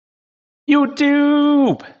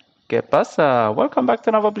YouTube! ¿Qué pasa? Welcome back to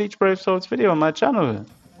another Bleach Brave Souls video on my channel.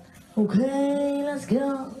 Okay, let's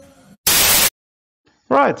go.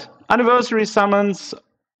 Right, anniversary summons.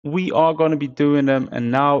 We are going to be doing them,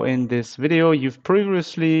 and now in this video you've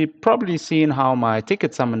previously probably seen how my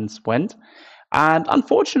ticket summons went. And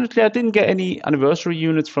unfortunately I didn't get any anniversary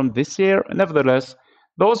units from this year. Nevertheless,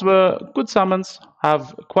 those were good summons.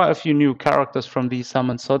 Have quite a few new characters from these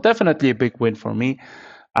summons, so definitely a big win for me.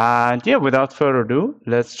 And yeah, without further ado,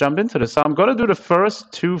 let's jump into this. So I'm going to do the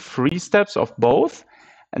first 2 free steps of both,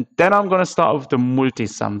 and then I'm going to start with the multi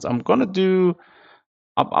summons. I'm going to do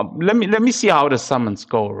let me see how the summons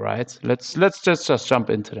go, right? Let's just jump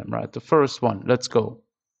into them, right? The first one, let's go.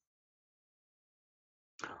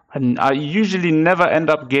 And I usually never end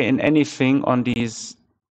up getting anything on these.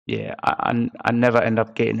 Yeah, I never end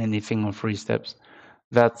up getting anything on free steps.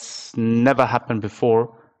 That's never happened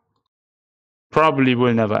before. Probably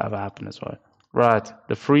will never ever happen as well. Right,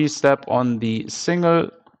 the free step on the single.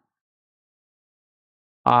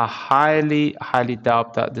 I highly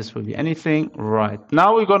doubt that this will be anything. Right,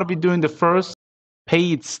 now we're going to be doing the first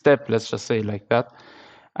paid step, let's just say like that.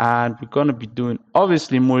 And we're going to be doing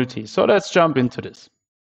obviously multi. So let's jump into this.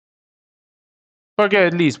 If I get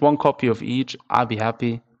at least 1 copy of each, I'll be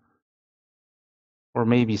happy. Or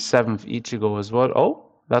maybe 7th Ichigo as well. Oh,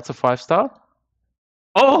 that's a 5-star.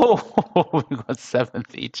 Oh, we got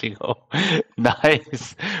 7th Ichigo.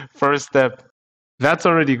 Nice. First step. That's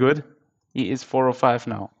already good. He is 405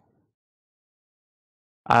 now.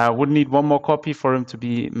 I would need 1 more copy for him to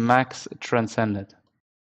be max transcended.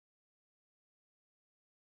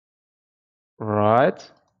 Right.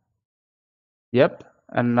 Yep.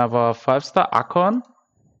 Another 5-star. Akon.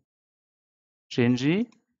 Shinji.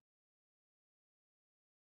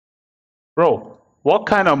 Bro, what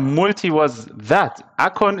kind of multi was that?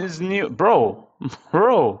 Akon is new. Bro,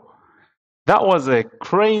 that was a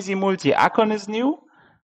crazy multi. Akon is new.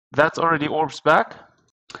 That's already Orbs back.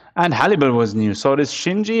 And Hannibal was new. So this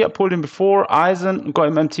Shinji, I pulled him before. Aizen, got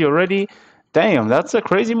him MT already. Damn, that's a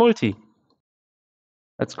crazy multi.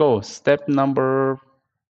 Let's go. Step number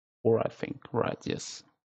 4, I think. Right, yes.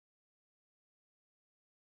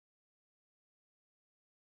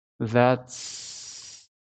 That's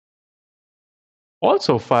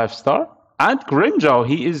also 5-star. And Grimjow,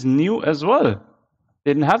 he is new as well.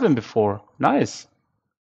 Didn't have him before. Nice.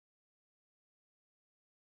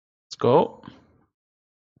 Let's go.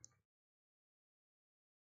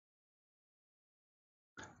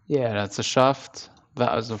 Yeah, that's a shaft.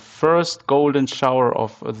 That is the first golden shower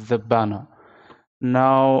of the banner.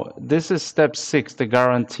 Now, this is step 6, the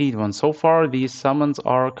guaranteed one. So far, these summons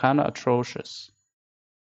are kind of atrocious.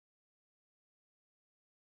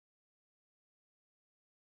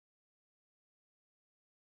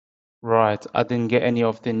 Right, I didn't get any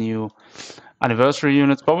of the new anniversary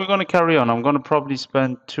units, but we're going to carry on. I'm going to probably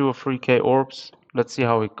spend 2 or 3k orbs. Let's see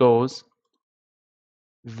how it goes.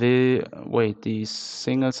 These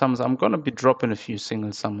single summons. I'm going to be dropping a few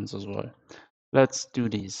single summons as well. Let's do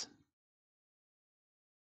these.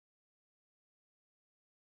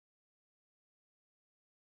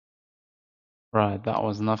 Right, that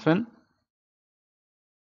was nothing.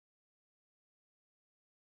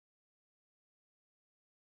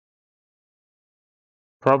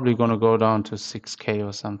 Probably gonna go down to 6k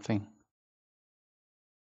or something.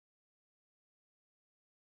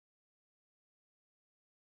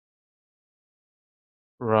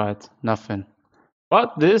 Right, nothing.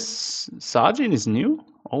 But this Sajin is new?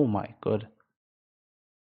 Oh my god.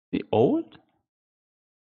 The old?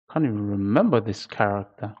 Can't even remember this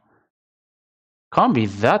character. Can't be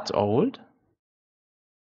that old.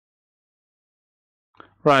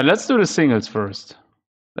 Right, let's do the singles first.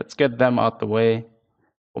 Let's get them out the way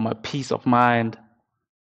for my peace of mind.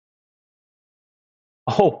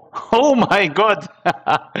 Oh my god.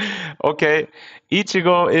 Okay,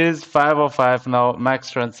 Ichigo is 505 now,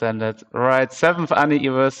 max transcended. Right, 7th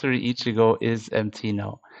anniversary Ichigo is MT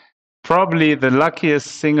now. Probably the luckiest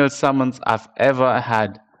single summons I've ever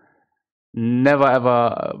had. Never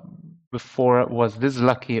ever before was this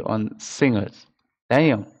lucky on singles.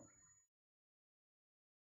 Damn.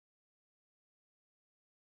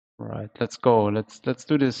 Right, let's go. Let's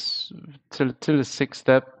do this till the 6th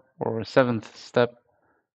step or 7th step.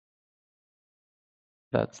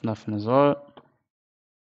 That's nothing as well.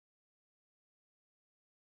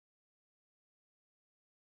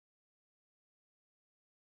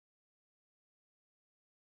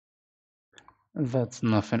 That's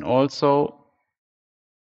nothing also.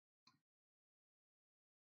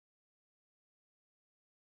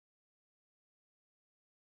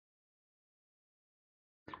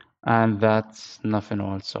 And that's nothing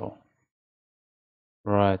also.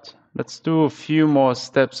 Right. Let's do a few more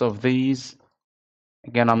steps of these.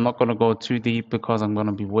 Again, I'm not going to go too deep because I'm going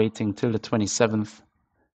to be waiting till the 27th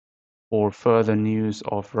for further news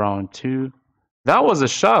of round 2. That was a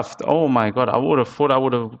shaft. Oh my god, I would have thought I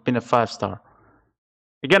would have been a 5-star.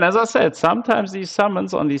 Again, as I said, sometimes these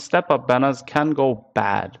summons on these step-up banners can go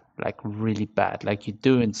bad, like really bad. Like you're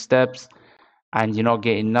doing steps and you're not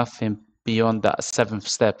getting nothing beyond that 7th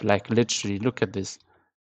step. Like literally, look at this.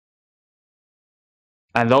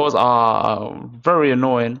 And those are very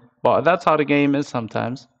annoying, but that's how the game is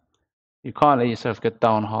sometimes. You can't let yourself get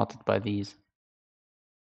downhearted by these.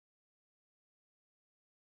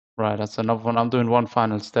 Right, that's another one. I'm doing one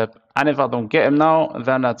final step. And if I don't get him now,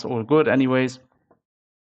 then that's all good anyways.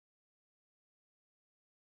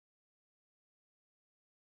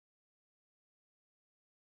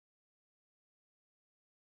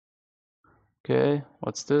 Okay,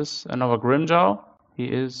 what's this? Another Grimjaw. He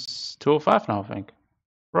is 205 now, I think.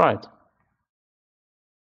 Right.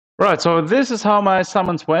 Right, so this is how my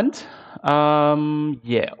summons went.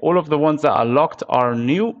 Yeah, all of the ones that are locked are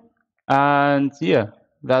new. And yeah,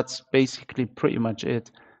 that's basically pretty much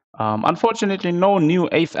it. Unfortunately, no new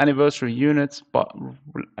 8th anniversary units, but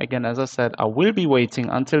again, as I said, I will be waiting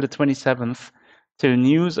until the 27th till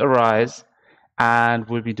news arise, and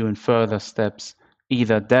we'll be doing further steps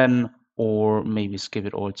either then or maybe skip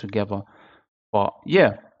it all together. But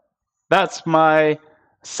yeah, that's my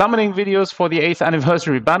summoning videos for the 8th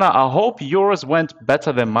anniversary banner. I hope yours went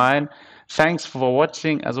better than mine. Thanks for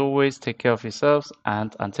watching. As always, take care of yourselves,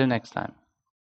 and until next time.